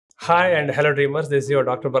Hi and hello dreamers, this is your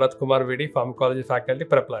Dr. Bharath Kumar VD, Pharmacology Faculty,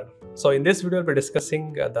 PrepLadder. So in this video, we'll be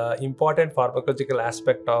discussing the important pharmacological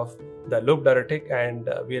aspect of the loop diuretic, and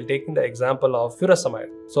we'll take the example of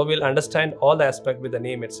furosemide. So we'll understand all the aspect with the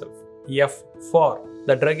name itself. F for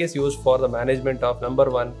the drug is used for the management of number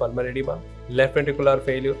 1 pulmonary edema, left ventricular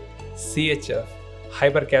failure, CHF,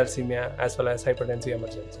 hypercalcemia as well as hypertensive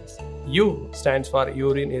emergencies. U stands for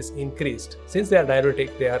urine is increased. Since they are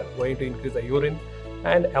diuretic, they are going to increase the urine.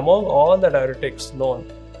 And among all the diuretics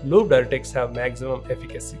known, loop diuretics have maximum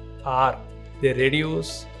efficacy. R, they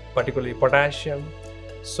reduce particularly potassium,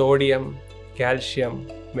 sodium, calcium,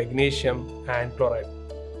 magnesium and chloride.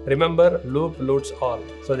 Remember, loop lutes all,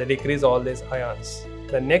 so they decrease all these ions.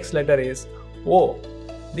 The next letter is O.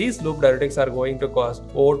 These loop diuretics are going to cause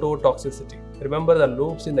O2 toxicity. Remember the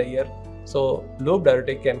loops in the ear, so loop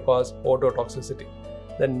diuretic can cause O2 toxicity.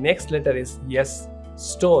 The next letter is S.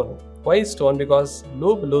 Stone. Why stone? Because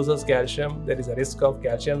loop loses calcium, there is a risk of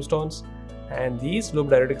calcium stones, and these loop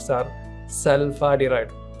diuretics are sulfa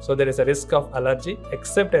derived, so there is a risk of allergy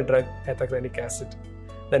except a drug ethacrylic acid.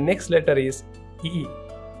 The next letter is E.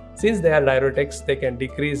 Since they are diuretics, they can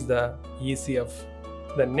decrease the ECF.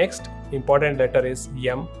 The next important letter is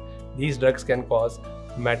M. These drugs can cause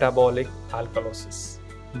metabolic alkalosis.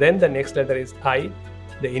 Then the next letter is I.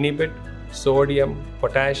 They inhibit sodium,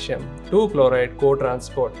 potassium, 2-chloride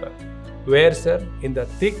co-transporter. Where, sir? In the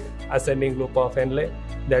thick ascending loop of Henle,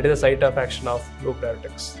 that is the site of action of loop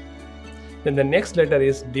diuretics. Then the next letter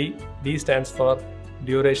is D. D stands for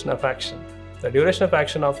duration of action. The duration of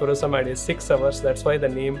action of furosemide is 6 hours. That's why the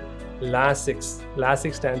name LAS6.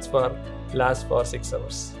 LAS6 stands for last for 6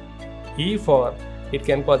 hours. E for it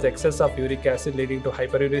can cause excess of uric acid leading to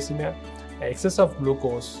hyperuricemia, excess of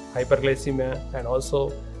glucose, hyperglycemia, and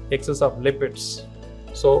also excess of lipids.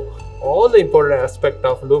 So all the important aspect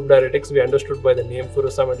of loop diuretics we understood by the name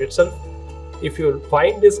furosemide itself. If you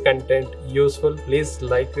find this content useful, please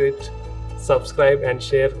like it, subscribe and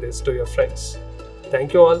share this to your friends.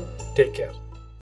 Thank you all. Take care.